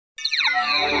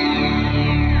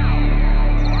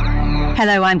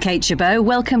Hello, I'm Kate Gerbeau.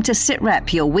 Welcome to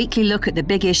Sitrep, your weekly look at the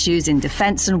big issues in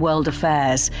defence and world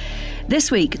affairs. This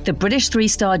week, the British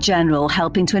three-star general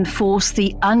helping to enforce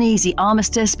the uneasy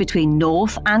armistice between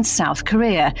North and South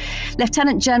Korea.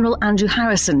 Lieutenant General Andrew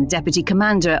Harrison, Deputy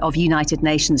Commander of United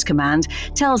Nations Command,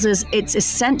 tells us it's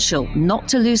essential not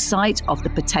to lose sight of the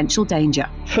potential danger.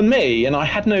 For me, and I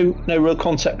had no real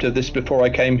concept of this before I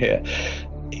came here,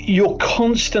 you're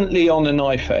constantly on a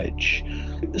knife edge.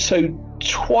 So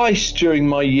twice during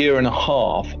my year and a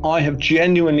half, I have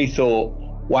genuinely thought,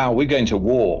 wow, we're going to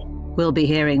war. We'll be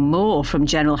hearing more from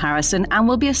General Harrison, and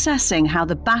we'll be assessing how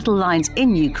the battle lines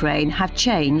in Ukraine have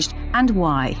changed and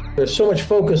why. There's so much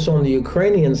focus on the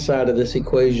Ukrainian side of this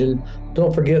equation.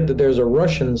 Don't forget that there's a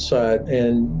Russian side,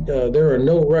 and there are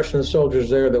no Russian soldiers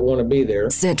there that want to be there.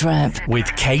 Sitrep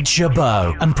with Kate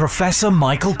Gerbeau and Professor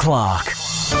Michael Clarke.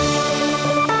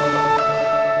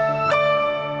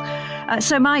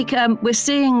 So, Mike, we're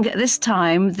seeing this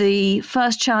time the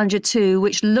first Challenger 2,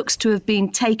 which looks to have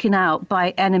been taken out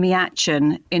by enemy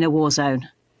action in a war zone.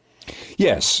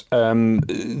 Yes,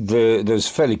 there's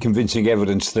fairly convincing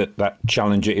evidence that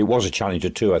Challenger, it was a Challenger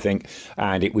 2, I think,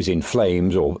 and it was in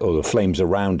flames or the flames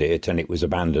around it, and it was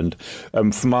abandoned.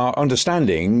 From our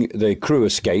understanding, the crew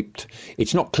escaped.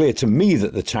 It's not clear to me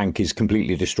that the tank is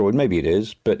completely destroyed. Maybe it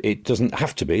is, but it doesn't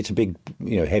have to be. It's a big,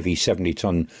 heavy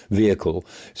 70-ton vehicle.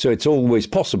 So it's always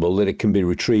possible that it can be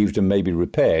retrieved and maybe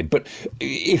repaired. But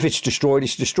if it's destroyed,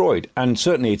 it's destroyed. And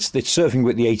certainly it's serving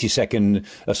with the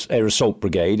 82nd Air Assault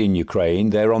Brigade in Ukraine.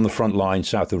 They're on the front line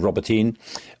south of Robotyne,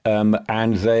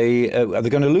 and they're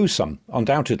going to lose some,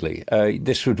 undoubtedly.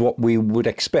 This is what we would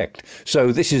expect.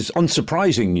 So this is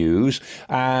unsurprising news,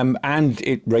 and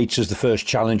it rates as the first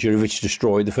Challenger, if it's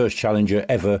destroyed, the first Challenger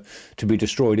ever to be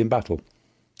destroyed in battle.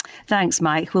 Thanks,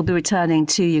 Mike. We'll be returning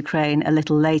to Ukraine a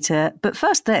little later. But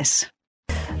first, this.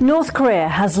 North Korea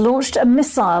has launched a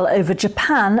missile over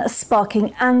Japan,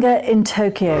 sparking anger in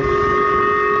Tokyo.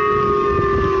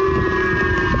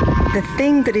 The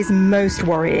thing that is most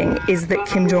worrying is that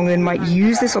Kim Jong-un might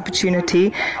use this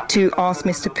opportunity to ask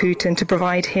Mr. Putin to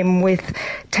provide him with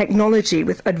technology,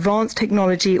 with advanced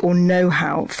technology or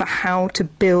know-how for how to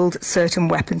build certain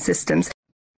weapon systems.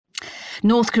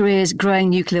 North Korea's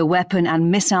growing nuclear weapon and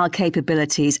missile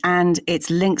capabilities and its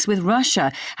links with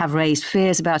Russia have raised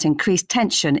fears about increased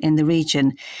tension in the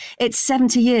region. It's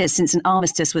 70 years since an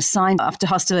armistice was signed after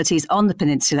hostilities on the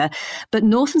peninsula, but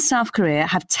North and South Korea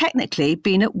have technically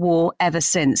been at war ever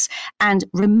since and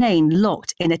remain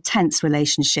locked in a tense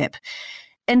relationship.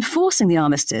 Enforcing the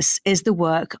armistice is the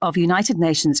work of United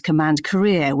Nations Command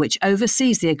Korea, which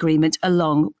oversees the agreement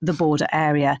along the border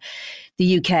area.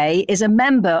 The UK is a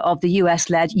member of the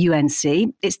US-led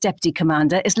UNC. Its deputy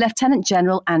commander is Lieutenant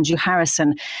General Andrew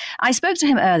Harrison. I spoke to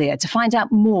him earlier to find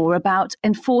out more about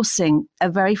enforcing a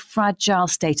very fragile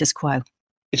status quo.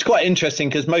 It's quite interesting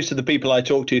because most of the people I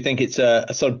talk to think it's a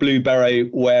sort of blue beret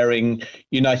wearing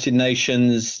United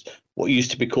Nations, what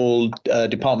used to be called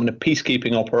Department of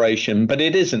Peacekeeping operation, but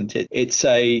it isn't. It's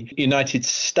a United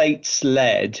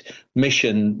States-led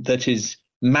mission that is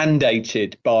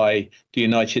mandated by the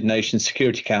United Nations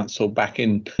Security Council back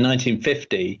in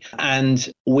 1950.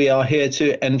 And we are here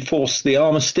to enforce the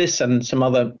armistice and some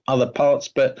other parts,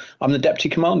 but I'm the deputy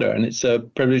commander and it's a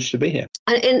privilege to be here.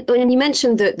 And you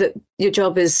mentioned that your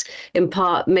job is in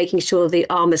part making sure the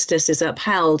armistice is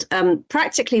upheld.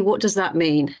 Practically, what does that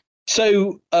mean?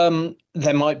 So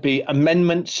there might be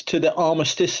amendments to the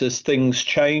armistice as things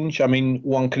change. I mean,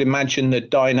 one could imagine the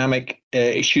dynamic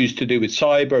issues to do with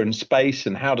cyber and space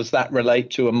and how does that relate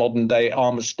to a modern day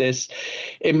armistice.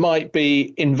 It might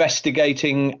be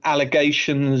investigating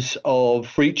allegations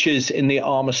of breaches in the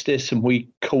armistice, and we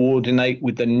coordinate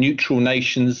with the Neutral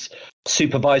Nations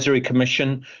Supervisory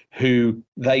Commission, who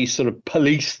they sort of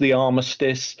police the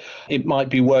armistice. It might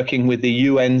be working with the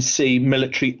UNC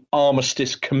Military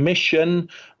Armistice Commission,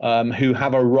 who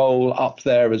have a role up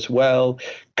there as well,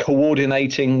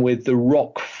 coordinating with the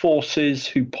ROC forces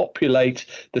who populate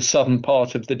the southern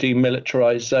part of the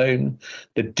demilitarized zone,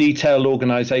 the detailed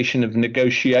organization of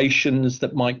negotiations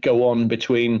that might go on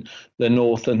between the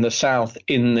North and the South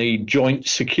in the joint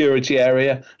security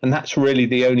area. And that's really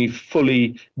the only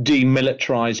fully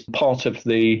demilitarized part of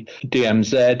the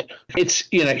DMZ. It's,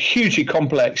 hugely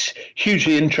complex,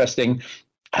 hugely interesting.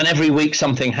 And every week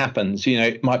something happens.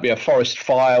 It might be a forest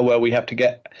fire where we have to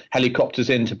get helicopters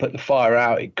in to put the fire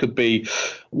out. It could be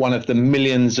one of the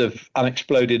millions of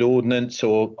unexploded ordnance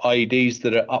or IEDs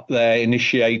that are up there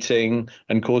initiating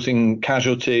and causing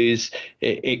casualties.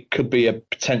 It could be a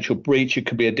potential breach. It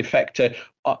could be a defector.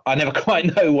 I never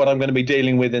quite know what I'm going to be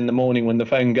dealing with in the morning when the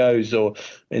phone goes or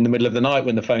in the middle of the night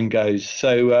when the phone goes.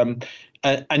 So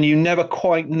and you never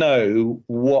quite know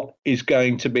what is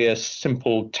going to be a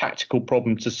simple tactical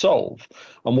problem to solve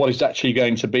and what is actually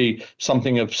going to be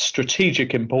something of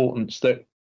strategic importance that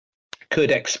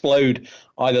could explode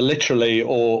either literally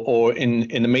or in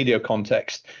the media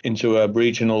context into a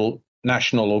regional,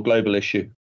 national or global issue.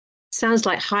 Sounds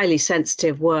like highly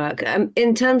sensitive work.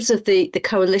 In terms of the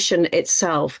coalition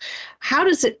itself,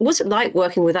 what's it like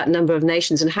working with that number of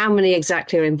nations, and how many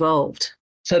exactly are involved?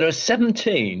 So there are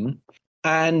 17,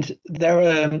 and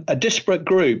they're a disparate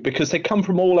group because they come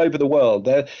from all over the world.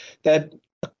 Their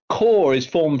core is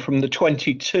formed from the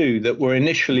 22 that were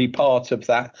initially part of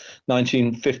that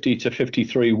 1950 to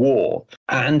 53 war.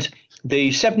 And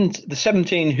the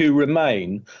 17 who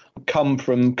remain come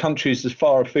from countries as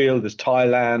far afield as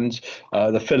Thailand,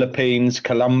 the Philippines,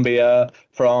 Colombia,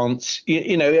 France,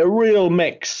 a real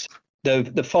mix.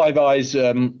 The Five Eyes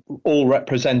all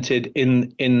represented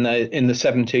in the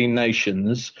 17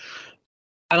 nations.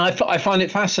 And I find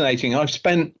it fascinating. I've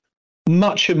spent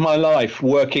much of my life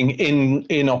working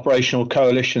in operational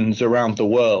coalitions around the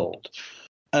world.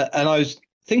 And I was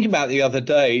thinking about the other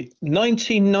day,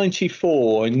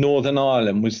 1994 in Northern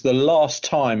Ireland was the last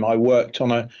time I worked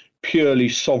on a purely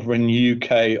sovereign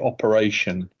UK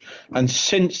operation. And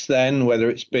since then, whether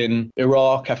it's been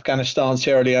Iraq, Afghanistan,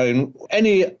 Sierra Leone,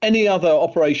 any other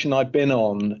operation I've been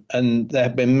on, and there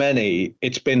have been many,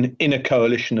 it's been in a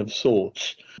coalition of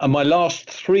sorts. And my last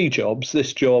 3 jobs,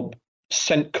 this job,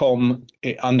 CENTCOM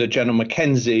under General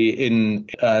McKenzie in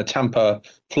Tampa,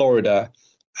 Florida,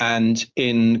 and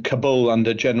in Kabul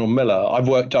under General Miller, I've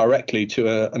worked directly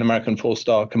to an American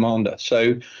 4-star commander.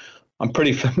 So I'm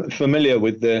pretty familiar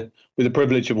with the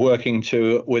privilege of working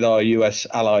with our US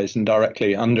allies and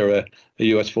directly under a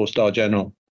US 4-star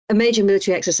general. A major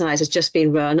military exercise has just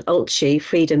been run, ULCHI,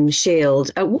 Freedom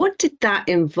Shield. What did that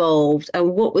involve,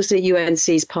 and what was the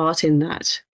UNC's part in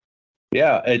that?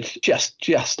 Yeah, it's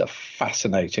just a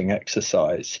fascinating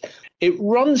exercise. It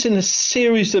runs in a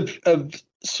series of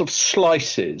sort of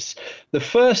slices. The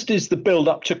first is the build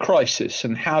up to crisis,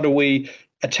 and how do we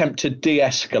attempt to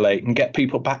de-escalate and get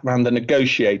people back around the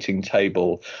negotiating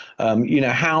table?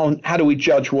 How do we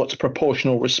judge what's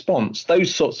proportional response?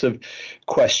 Those sorts of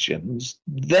questions.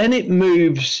 Then it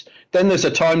moves. Then there's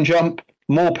a time jump.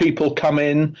 More people come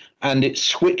in, and it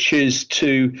switches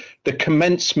to the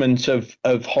commencement of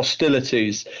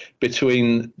hostilities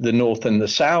between the North and the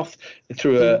South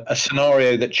through a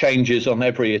scenario that changes on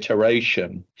every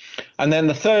iteration. And then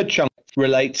the third chunk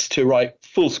relates to,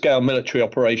 full-scale military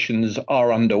operations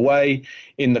are underway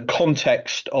in the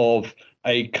context of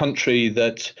a country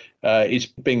that is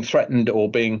being threatened or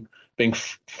being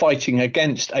fighting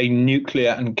against a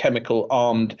nuclear and chemical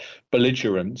armed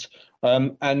belligerent.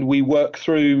 And we work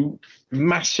through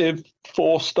massive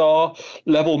 4-star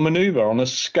level maneuver on a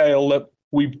scale that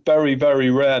we very, very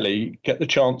rarely get the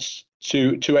chance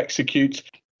to execute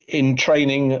in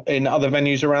training in other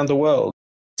venues around the world.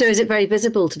 So is it very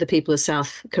visible to the people of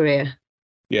South Korea?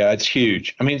 Yeah, it's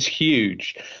huge. I mean, it's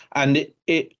huge. And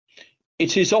it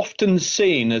is often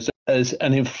seen as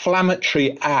an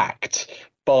inflammatory act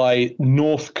by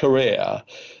North Korea.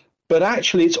 But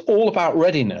actually, it's all about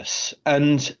readiness.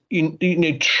 And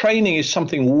training is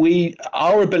something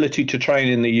our ability to train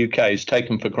in the UK is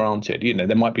taken for granted.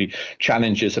 There might be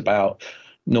challenges about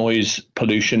noise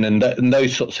pollution and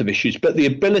those sorts of issues, but the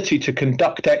ability to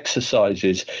conduct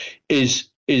exercises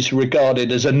is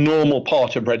regarded as a normal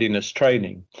part of readiness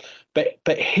training.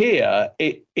 But here,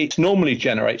 it normally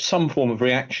generates some form of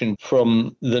reaction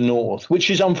from the North, which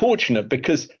is unfortunate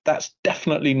because that's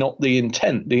definitely not the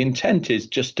intent. The intent is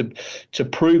just to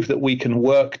prove that we can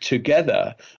work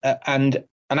together, and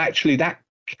actually that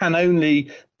can only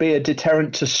be a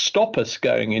deterrent to stop us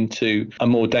going into a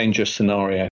more dangerous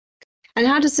scenario. And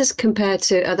how does this compare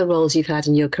to other roles you've had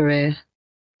in your career?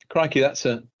 Crikey, that's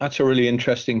a really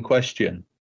interesting question.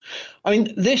 I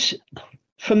mean, this,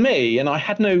 for me, and I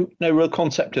had no real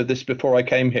concept of this before I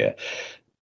came here,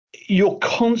 you're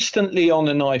constantly on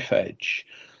a knife edge.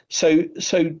 So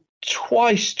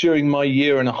twice during my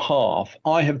year and a half,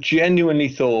 I have genuinely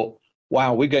thought,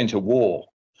 wow, we're going to war.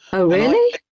 Oh,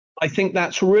 really? I think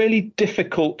that's really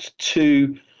difficult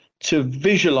to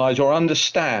visualize or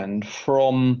understand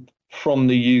from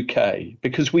the UK,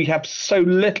 because we have so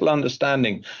little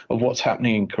understanding of what's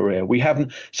happening in Korea. We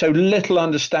have so little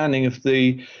understanding of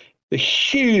the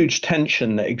huge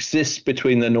tension that exists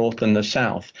between the North and the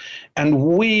South. And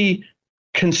we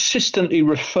consistently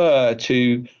refer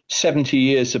to 70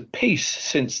 years of peace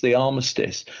since the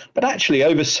armistice, but actually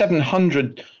over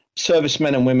 700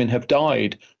 servicemen and women have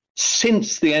died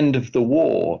since the end of the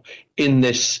war in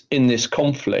this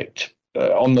conflict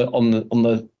on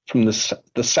the from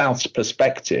the South's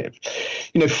perspective.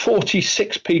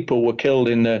 46 people were killed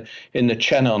in the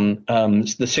Chenon,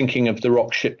 the sinking of the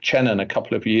rock ship Chenon a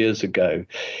couple of years ago.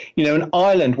 An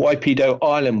island, Waipido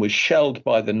Island, was shelled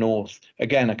by the North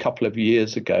again a couple of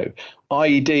years ago.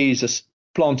 IEDs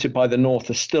planted by the North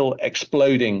are still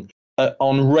exploding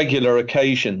on regular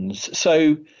occasions.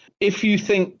 So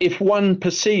if one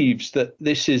perceives that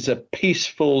this is a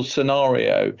peaceful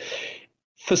scenario,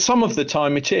 for some of the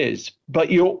time it is,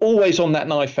 but you're always on that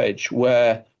knife edge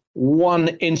where one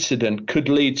incident could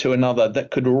lead to another that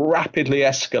could rapidly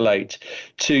escalate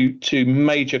to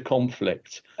major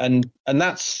conflict. And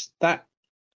that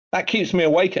keeps me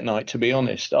awake at night, to be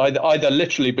honest, either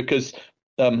literally because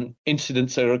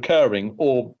incidents are occurring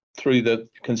or through the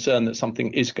concern that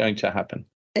something is going to happen.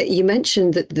 You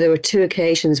mentioned that there were 2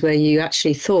 occasions where you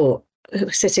actually thought,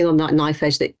 sitting on that knife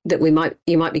edge, that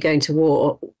you might be going to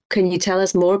war. Can you tell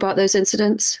us more about those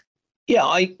incidents? Yeah,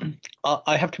 I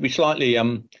have to be slightly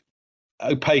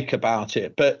opaque about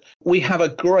it, but we have a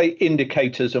great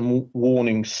indicators and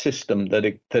warning system that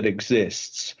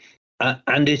exists.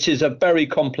 And it is a very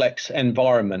complex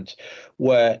environment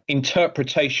where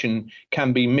interpretation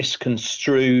can be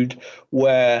misconstrued,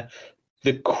 where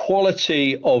the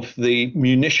quality of the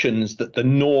munitions that the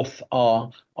North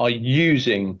are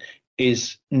using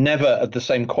is never at the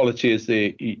same quality as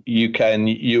the UK and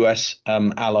US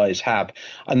allies have.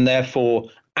 And therefore,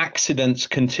 accidents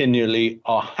continually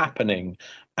are happening.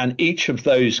 And each of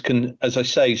those can, as I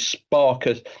say, spark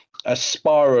a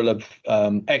spiral of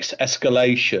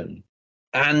escalation.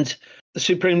 And the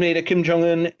Supreme Leader Kim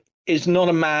Jong-un is not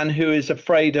a man who is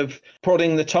afraid of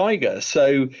prodding the tiger.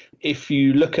 So if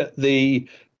you look at the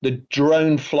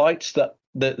drone flights that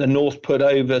the North put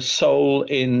over Seoul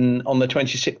on the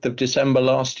 26th of December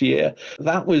last year,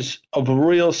 that was of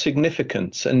real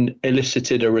significance and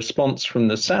elicited a response from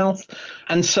the South.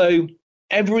 And so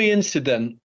every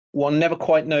incident, one never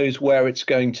quite knows where it's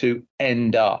going to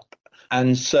end up.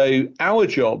 And so our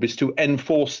job is to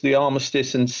enforce the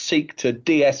armistice and seek to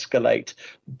de-escalate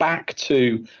back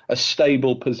to a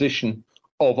stable position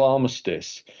of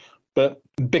armistice. But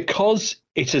because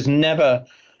it has never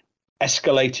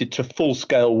escalated to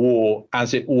full-scale war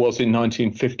as it was in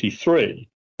 1953,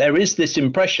 there is this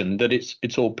impression that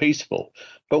it's all peaceful.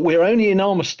 But we're only in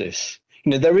armistice.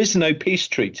 There is no peace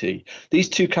treaty. These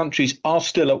 2 countries are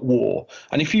still at war.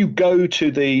 And if you go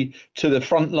to the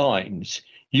front lines,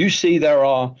 you see there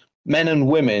are men and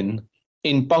women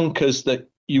in bunkers that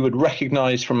you would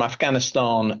recognize from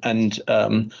Afghanistan and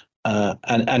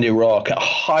Iraq at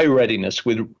high readiness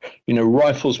with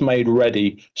rifles made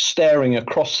ready, staring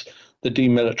across the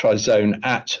demilitarized zone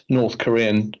at North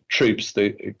Korean troops,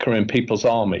 the Korean People's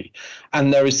Army.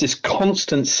 And there is this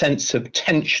constant sense of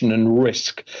tension and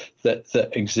risk that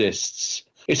exists.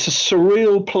 It's a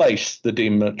surreal place, the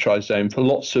demilitarized zone, for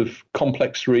lots of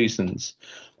complex reasons.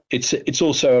 It's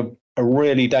also a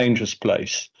really dangerous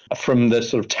place from the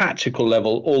sort of tactical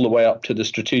level all the way up to the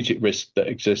strategic risk that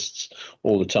exists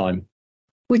all the time.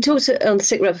 We talked on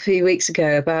Sitrep a few weeks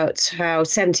ago about how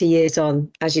 70 years on,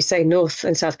 as you say, North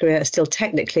and South Korea are still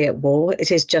technically at war.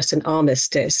 It is just an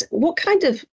armistice. What kind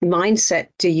of mindset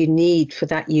do you need for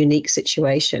that unique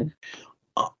situation?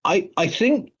 I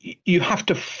think you have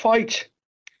to fight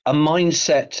a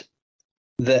mindset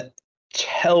that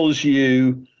tells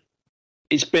you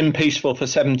it's been peaceful for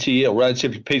 70 years, or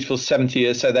relatively peaceful for 70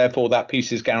 years, so therefore that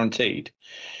peace is guaranteed.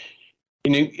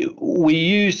 We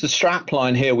use the strap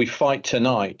line here, we fight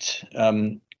tonight.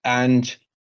 And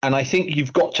I think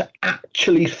you've got to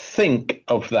actually think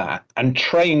of that and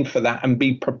train for that and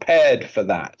be prepared for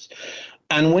that.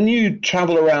 And when you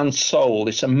travel around Seoul,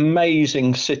 this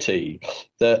amazing city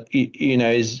that,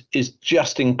 is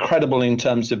just incredible in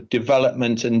terms of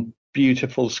development and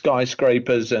beautiful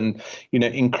skyscrapers and,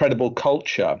 incredible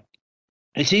culture,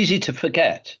 it's easy to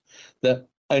forget that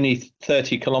only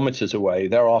 30 kilometers away,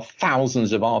 there are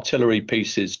thousands of artillery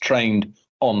pieces trained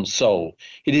on Seoul.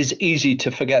 It is easy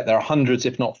to forget there are hundreds,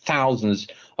 if not thousands,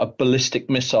 of ballistic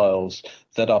missiles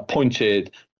that are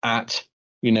pointed at,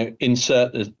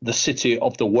 insert the city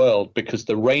of the world, because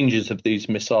the ranges of these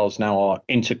missiles now are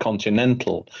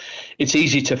intercontinental. It's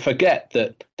easy to forget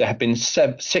that there have been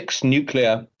 6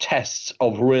 nuclear tests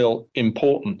of real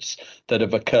importance that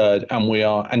have occurred, and we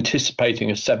are anticipating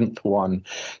a 7th one.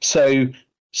 So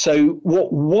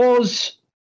what was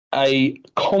a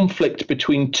conflict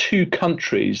between 2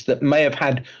 countries that may have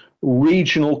had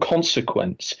regional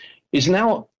consequence is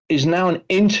now an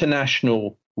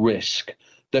international risk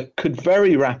that could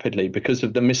very rapidly, because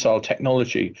of the missile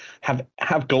technology,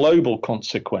 have global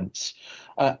consequence.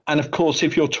 And of course,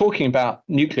 if you're talking about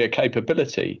nuclear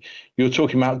capability, you're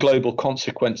talking about global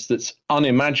consequence that's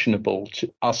unimaginable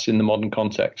to us in the modern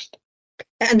context.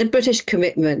 And the British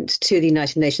commitment to the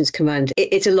United Nations Command,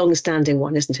 it's a long-standing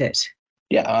one, isn't it?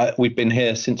 Yeah, we've been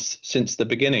here since the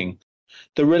beginning.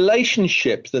 The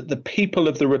relationship that the people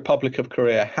of the Republic of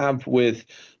Korea have with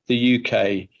the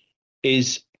UK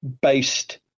is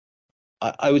based,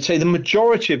 I would say the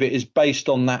majority of it is based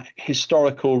on that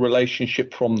historical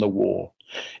relationship from the war.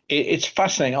 It's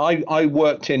fascinating. I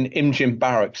worked in Imjin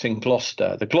Barracks in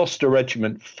Gloucester. The Gloucester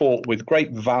Regiment fought with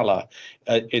great valor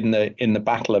in the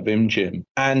Battle of Imjin.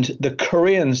 And the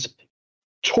Koreans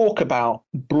talk about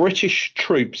British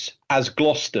troops as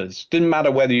Gloucesters. Didn't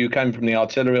matter whether you came from the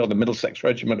artillery or the Middlesex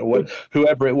Regiment or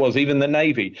whoever it was, even the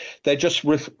Navy. They're just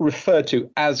referred to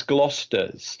as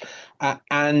Gloucesters.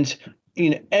 And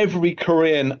every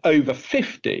Korean over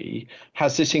 50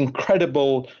 has this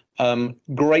incredible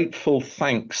grateful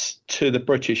thanks to the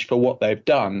British for what they've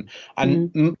done.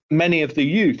 And many of the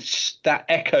youths, that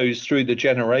echoes through the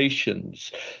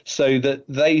generations, so that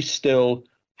they still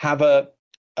have a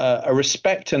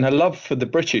respect and a love for the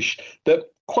British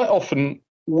that quite often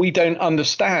we don't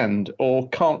understand or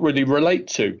can't really relate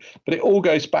to. But it all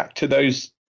goes back to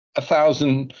those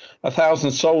 1,000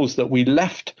 souls that we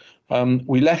left.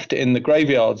 We left in the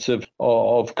graveyards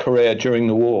of Korea during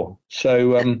the war.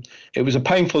 So it was a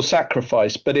painful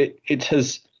sacrifice, but it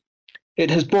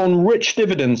has borne rich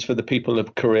dividends for the people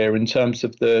of Korea in terms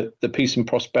of the peace and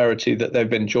prosperity that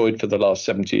they've enjoyed for the last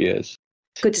 70 years.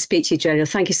 Good to speak to you, General.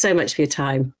 Thank you so much for your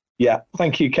time. Yeah,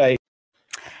 thank you, Kate.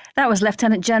 That was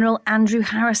Lieutenant General Andrew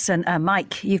Harrison.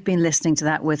 Mike, you've been listening to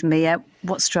that with me.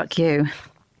 What struck you?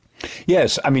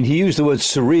 Yes, I mean, he used the word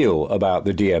surreal about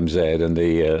the DMZ and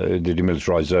the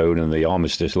Demilitarised Zone and the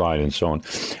armistice line and so on.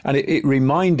 And it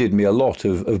reminded me a lot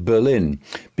of Berlin,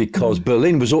 because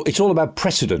Berlin it's all about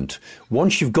precedent.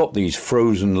 Once you've got these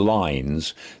frozen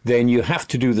lines, then you have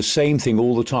to do the same thing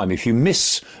all the time. If you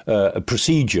miss a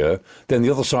procedure, then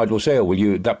the other side will say, oh,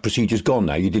 well, that procedure's gone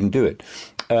now, you didn't do it.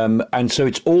 And so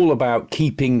it's all about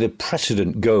keeping the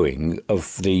precedent going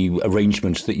of the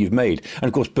arrangements that you've made. And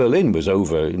of course, Berlin was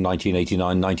over in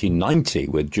 1989, 1990,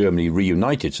 with Germany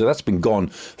reunited. So that's been gone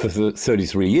for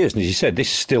 33 years. And as you said,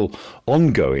 this is still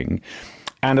ongoing.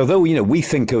 And although, we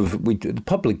think of, the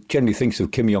public generally thinks of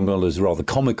Kim Jong-un as rather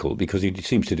comical, because he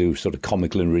seems to do sort of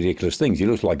comical and ridiculous things. He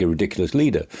looks like a ridiculous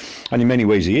leader. And in many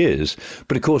ways he is.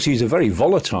 But of course, he's a very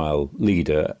volatile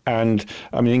leader. And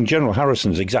I mean, General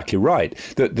Harrison's exactly right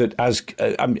that as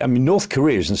North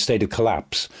Korea is in a state of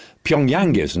collapse.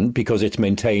 Pyongyang isn't, because it's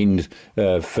maintained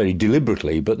very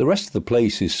deliberately. But the rest of the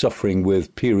place is suffering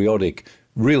with periodic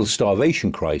real starvation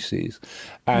crises.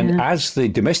 And as the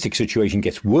domestic situation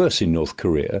gets worse in North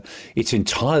Korea, it's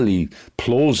entirely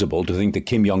plausible to think that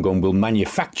Kim Jong-un will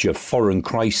manufacture foreign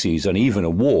crises and even a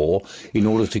war in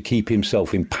order to keep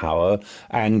himself in power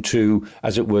and to,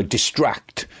 as it were,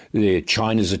 distract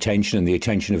China's attention and the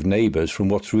attention of neighbors from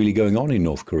what's really going on in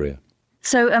North Korea.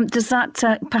 So does that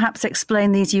perhaps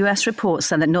explain these US reports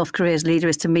then that North Korea's leader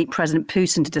is to meet President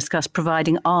Putin to discuss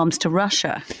providing arms to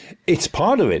Russia? It's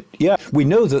part of it, yeah. We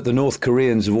know that the North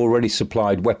Koreans have already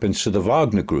supplied weapons to the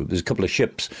Wagner Group. There's a couple of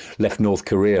ships left North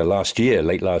Korea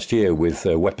late last year, with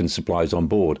weapons supplies on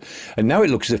board. And now it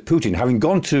looks as if Putin, having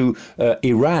gone to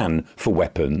Iran for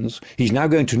weapons, he's now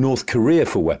going to North Korea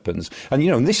for weapons. And,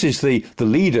 and this is the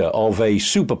leader of a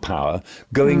superpower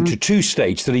going to two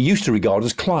states that he used to regard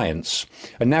as clients.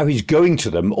 And now he's going to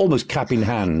them almost cap in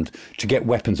hand to get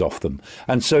weapons off them.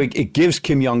 And so it gives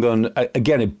Kim Jong-un,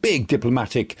 again, a big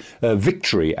diplomatic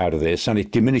victory out of this, and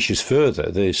it diminishes further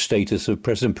the status of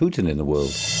President Putin in the world.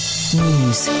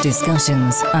 News,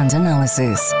 discussions and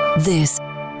analysis. This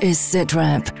is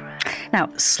Sitrep. Now,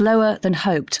 slower than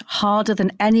hoped, harder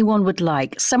than anyone would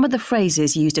like. Some of the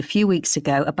phrases used a few weeks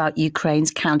ago about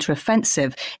Ukraine's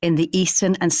counteroffensive in the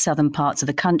eastern and southern parts of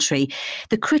the country.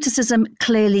 The criticism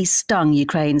clearly stung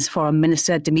Ukraine's Foreign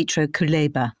Minister Dmytro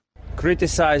Kuleba.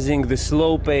 Criticizing the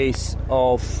slow pace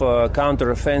of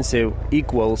counteroffensive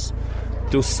equals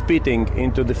to spitting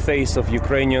into the face of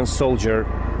Ukrainian soldier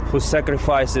who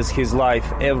sacrifices his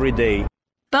life every day.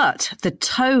 But the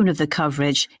tone of the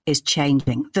coverage is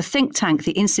changing. The think tank,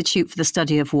 the Institute for the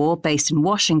Study of War, based in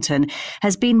Washington,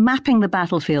 has been mapping the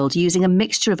battlefield using a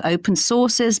mixture of open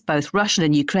sources, both Russian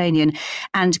and Ukrainian,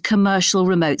 and commercial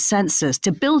remote sensors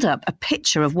to build up a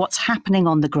picture of what's happening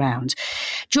on the ground.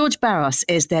 George Barros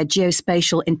is their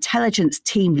geospatial intelligence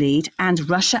team lead and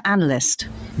Russia analyst.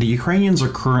 The Ukrainians are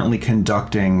currently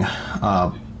conducting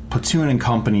platoon and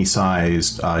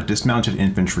company-sized dismounted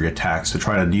infantry attacks to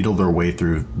try to needle their way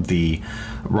through the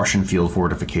Russian field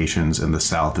fortifications in the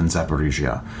south in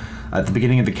Zaporizhia. At the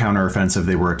beginning of the counteroffensive,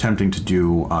 they were attempting to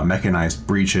do mechanized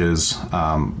breaches,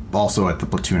 also at the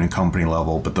platoon and company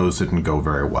level, but those didn't go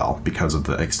very well because of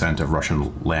the extent of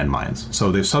Russian landmines.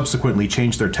 So they've subsequently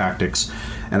changed their tactics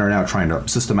and are now trying to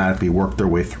systematically work their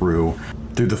way through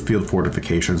the field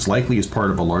fortifications, likely as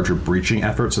part of a larger breaching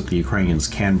effort so that the Ukrainians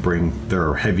can bring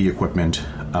their heavy equipment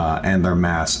and their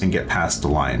mass and get past the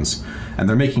lines. And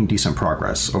they're making decent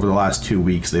progress. Over the last 2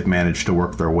 weeks, they've managed to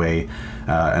work their way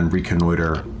and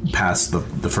reconnoiter past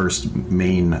the first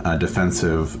main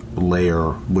defensive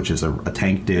layer, which is a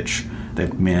tank ditch.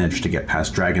 They've managed to get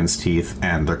past Dragon's Teeth,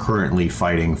 and they're currently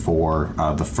fighting for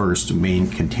the first main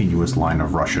continuous line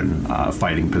of Russian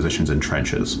fighting positions and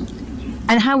trenches.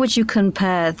 And how would you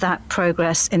compare that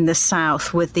progress in the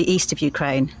south with the east of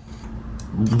Ukraine?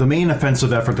 The main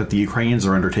offensive effort that the Ukrainians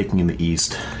are undertaking in the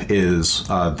east is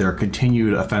their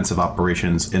continued offensive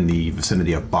operations in the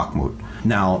vicinity of Bakhmut.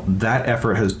 Now, that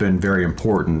effort has been very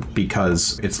important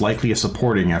because it's likely a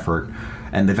supporting effort,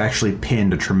 and they've actually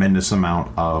pinned a tremendous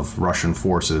amount of Russian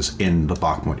forces in the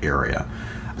Bakhmut area.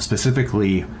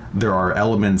 Specifically, there are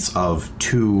elements of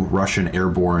 2 Russian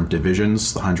airborne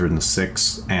divisions, the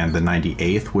 106th and the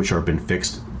 98th, which have been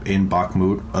fixed in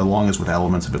Bakhmut, along as with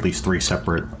elements of at least 3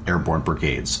 separate airborne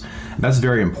brigades. And that's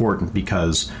very important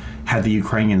because had the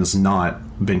Ukrainians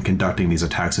not been conducting these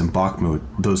attacks in Bakhmut,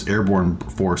 those airborne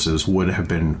forces would have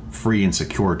been free and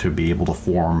secure to be able to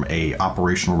form a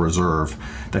operational reserve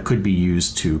that could be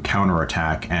used to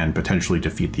counterattack and potentially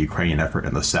defeat the Ukrainian effort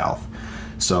in the south.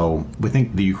 So we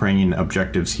think the Ukrainian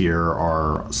objectives here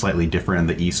are slightly different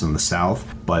in the east and the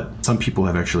south, but some people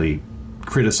have actually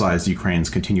criticized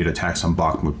Ukraine's continued attacks on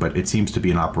Bakhmut, but it seems to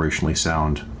be an operationally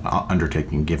sound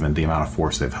undertaking given the amount of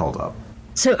force they've held up.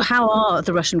 So how are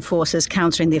the Russian forces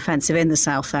countering the offensive in the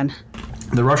south then?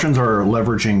 The Russians are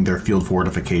leveraging their field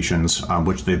fortifications,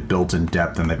 which they've built in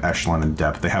depth and they've echeloned in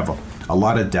depth. They have a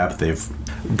lot of depth. They've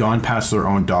gone past their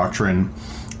own doctrine,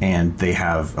 and they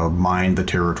have mined the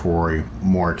territory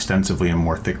more extensively and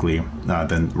more thickly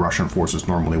than Russian forces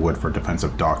normally would for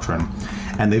defensive doctrine.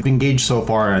 And they've engaged so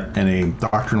far in a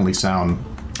doctrinally sound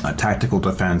tactical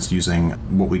defense using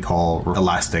what we call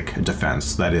elastic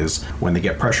defense. That is, when they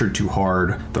get pressured too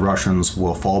hard, the Russians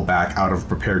will fall back out of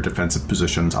prepared defensive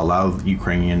positions, allow the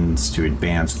Ukrainians to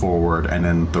advance forward, and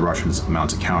then the Russians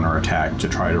mount a counterattack to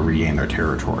try to regain their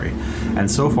territory. And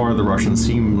so far, the Russians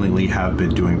seemingly have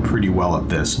been doing pretty well at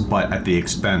this, but at the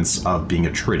expense of being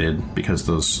attrited, because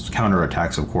those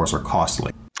counterattacks, of course, are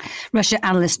costly. Russia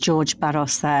analyst George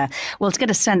Barros there. Well, to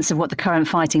get a sense of what the current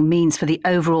fighting means for the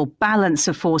overall balance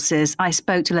of forces, I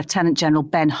spoke to Lieutenant General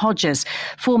Ben Hodges,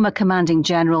 former Commanding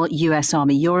General, US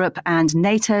Army Europe, and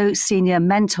NATO senior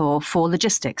mentor for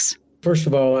logistics. First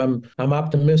of all, I'm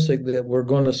optimistic that we're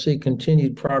going to see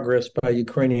continued progress by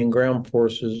Ukrainian ground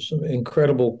forces,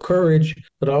 incredible courage,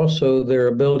 but also their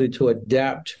ability to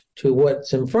adapt to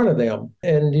what's in front of them.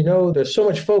 And, you know, there's so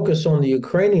much focus on the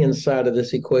Ukrainian side of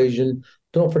this equation.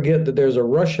 Don't forget that there's a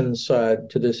Russian side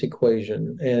to this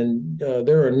equation, and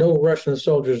there are no Russian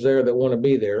soldiers there that want to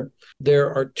be there.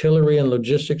 Their artillery and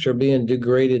logistics are being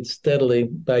degraded steadily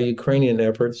by Ukrainian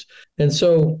efforts. And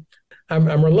so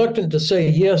I'm reluctant to say,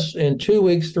 yes, in 2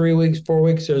 weeks, 3 weeks, 4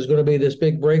 weeks, there's going to be this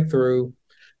big breakthrough,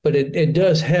 but it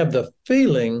does have the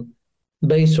feeling,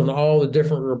 based on all the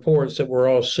different reports that we're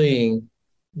all seeing,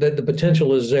 that the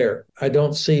potential is there. I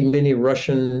don't see many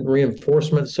Russian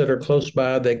reinforcements that are close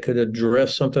by that could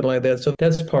address something like that. So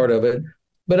that's part of it.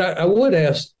 But I would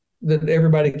ask that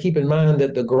everybody keep in mind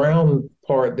that the ground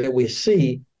part that we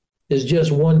see is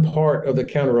just one part of the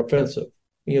counteroffensive.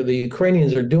 You know, the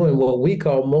Ukrainians are doing what we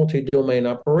call multi-domain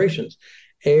operations: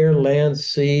 air, land,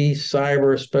 sea,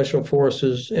 cyber, special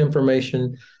forces,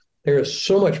 information. There is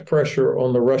so much pressure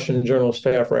on the Russian general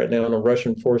staff right now and on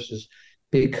Russian forces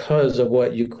because of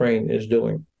what Ukraine is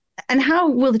doing. And how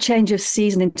will the change of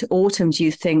season into autumn, do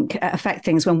you think, affect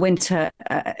things when winter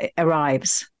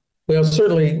arrives? Well,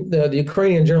 certainly the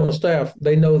Ukrainian general staff,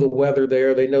 they know the weather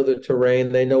there, they know the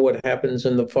terrain, they know what happens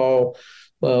in the fall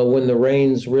when the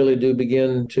rains really do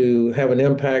begin to have an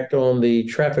impact on the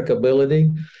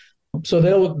trafficability. So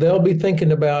they'll be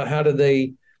thinking about how do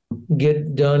they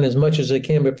get done as much as they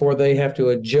can before they have to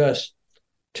adjust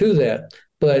to that.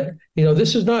 But, you know,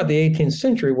 this is not the 18th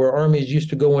century where armies used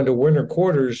to go into winter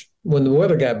quarters when the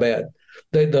weather got bad.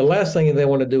 The last thing they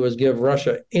want to do is give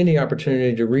Russia any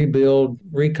opportunity to rebuild,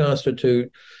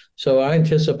 reconstitute. So I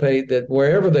anticipate that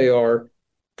wherever they are,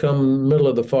 come middle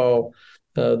of the fall,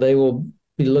 they will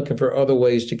be looking for other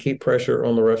ways to keep pressure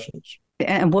on the Russians.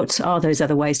 And what are those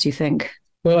other ways, do you think?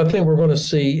 Well, I think we're going to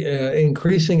see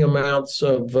increasing amounts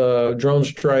of drone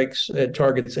strikes at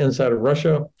targets inside of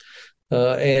Russia.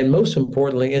 And most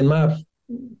importantly, in my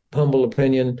humble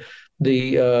opinion,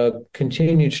 the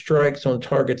continued strikes on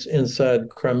targets inside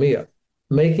Crimea,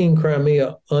 making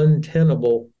Crimea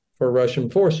untenable for Russian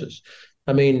forces.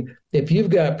 I mean, if you've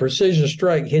got precision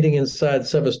strike hitting inside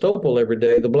Sevastopol every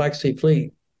day, the Black Sea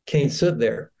Fleet can't sit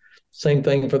there. Same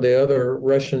thing for the other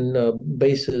Russian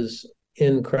bases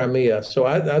in Crimea. So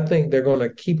I think they're going to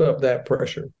keep up that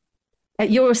pressure.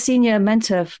 You're a senior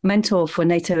mentor for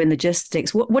NATO in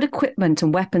logistics. What equipment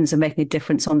and weapons are making a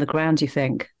difference on the ground, do you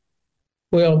think?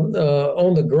 Well,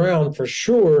 on the ground, for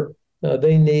sure,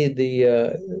 they need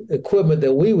the equipment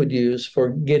that we would use for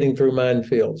getting through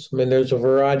minefields. I mean, there's a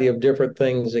variety of different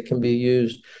things that can be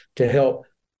used to help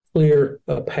clear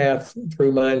a path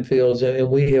through minefields, and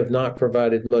we have not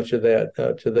provided much of that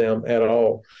to them at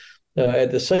all.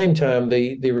 At the same time,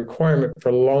 the requirement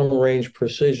for long-range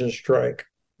precision strike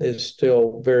is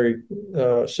still very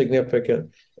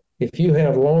significant. If you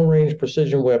have long-range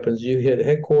precision weapons, you hit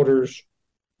headquarters,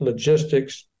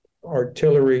 logistics,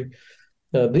 artillery.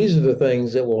 These are the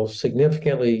things that will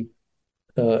significantly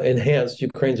enhance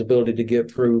Ukraine's ability to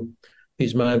get through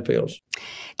these minefields.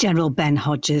 General Ben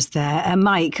Hodges there.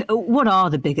 Mike, what are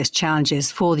the biggest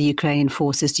challenges for the Ukrainian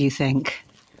forces, do you think?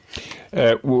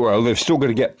 Well, they've still got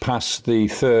to get past the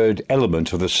third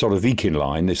element of the Sorovikin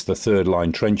line, the third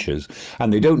line trenches,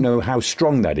 and they don't know how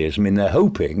strong that is. I mean, they're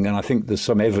hoping, and I think there's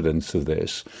some evidence of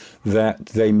this, that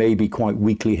they may be quite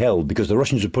weakly held because the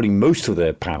Russians are putting most of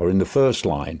their power in the first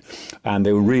line, and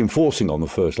they were reinforcing on the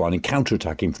first line and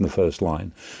counterattacking from the first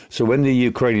line. So when the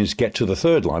Ukrainians get to the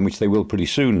third line, which they will pretty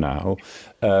soon now,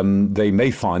 they may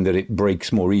find that it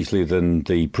breaks more easily than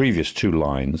the previous two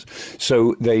lines.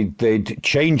 So they'd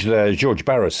changed their, George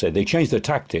Barras said, they changed their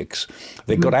tactics.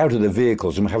 They got out of the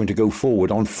vehicles and were having to go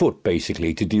forward on foot,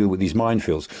 basically, to deal with these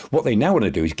minefields. What they now want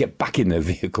to do is get back in their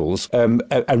vehicles and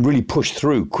really push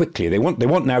through quickly. They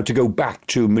want now to go back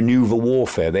to maneuver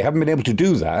warfare. They haven't been able to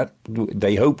do that.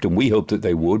 They hoped, and we hoped that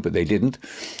they would, but they didn't.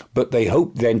 But they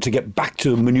hope then to get back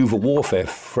to the maneuver warfare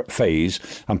phase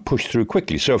and push through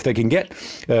quickly. So if they can get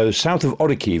south of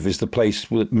Orikhiv is the place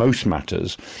that most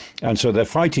matters. And so they're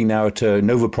fighting now at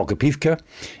Novoprokopivka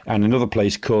and another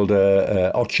place called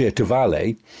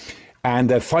Ochetovale. And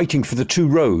they're fighting for the two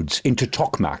roads into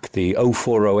Tokmak, the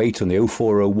 0408 and the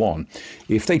 0401.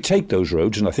 If they take those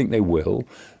roads, and I think they will,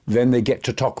 then they get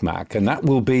to Tokmak, and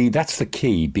that's the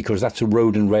key, because that's a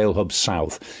road and rail hub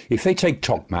south. If they take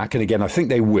Tokmak, and again, I think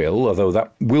they will, although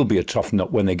that will be a tough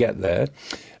nut when they get there,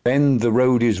 then the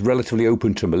road is relatively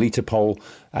open to Melitopol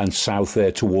and south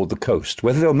there toward the coast.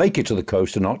 Whether they'll make it to the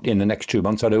coast or not in the next 2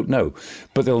 months, I don't know.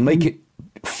 But they'll make it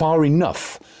far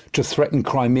enough to threaten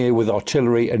Crimea with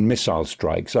artillery and missile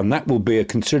strikes, and that will be a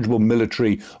considerable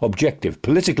military objective.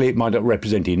 Politically, it might not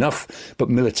represent enough, but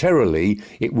militarily,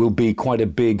 it will be quite a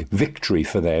big victory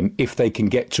for them if they can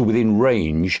get to within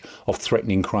range of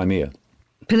threatening Crimea.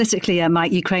 Politically,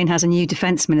 Mike, Ukraine has a new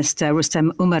defence minister,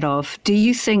 Rustem Umerov. Do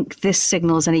you think this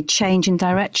signals any change in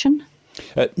direction?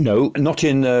 No, not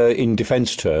in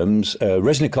defence terms.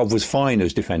 Reznikov was fine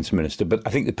as defence minister, but I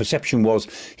think the perception was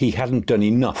he hadn't done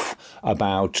enough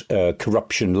about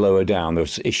corruption lower down. There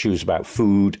was issues about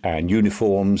food and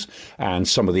uniforms and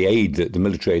some of the aid, the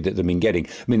military aid that they've been getting.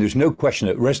 I mean, there's no question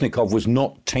that Reznikov was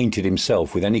not tainted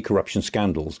himself with any corruption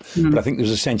scandals, but I think there's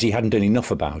a sense he hadn't done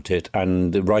enough about it,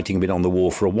 and the writing had been on the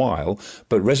wall for a while.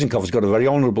 But Reznikov has got a very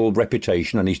honourable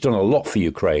reputation, and he's done a lot for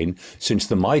Ukraine since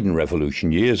the Maidan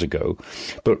Revolution years ago.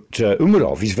 But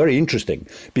Umerov is very interesting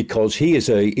because he's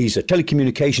a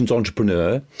telecommunications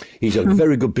entrepreneur. He's a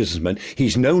very good businessman.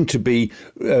 He's known to be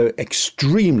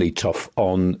extremely tough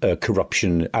on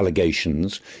corruption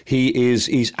allegations.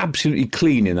 He's absolutely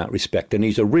clean in that respect, and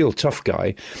he's a real tough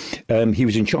guy. He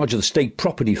was in charge of the State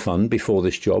Property Fund before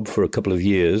this job for a couple of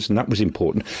years, and that was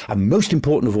important. And most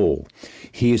important of all,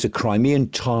 he is a Crimean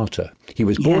Tatar. He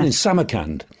was born in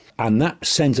Samarkand. And that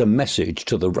sends a message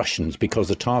to the Russians, because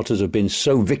the Tatars have been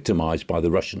so victimized by the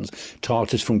Russians,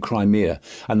 Tatars from Crimea.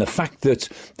 And the fact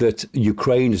that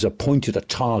Ukraine has appointed a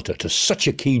Tatar to such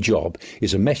a key job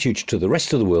is a message to the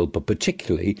rest of the world, but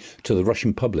particularly to the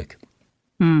Russian public.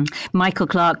 Michael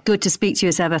Clarke, good to speak to you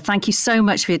as ever. Thank you so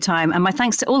much for your time, and my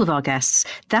thanks to all of our guests.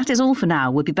 That is all for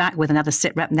now. We'll be back with another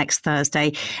Sitrep next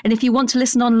Thursday. And if you want to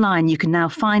listen online, you can now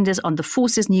find us on the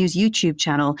Forces News YouTube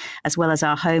channel, as well as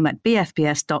our home at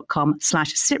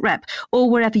bfbs.com/sitrep, or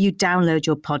wherever you download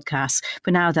your podcasts.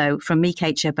 For now, though, from me,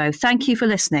 Kate Gerbeau, thank you for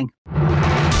listening.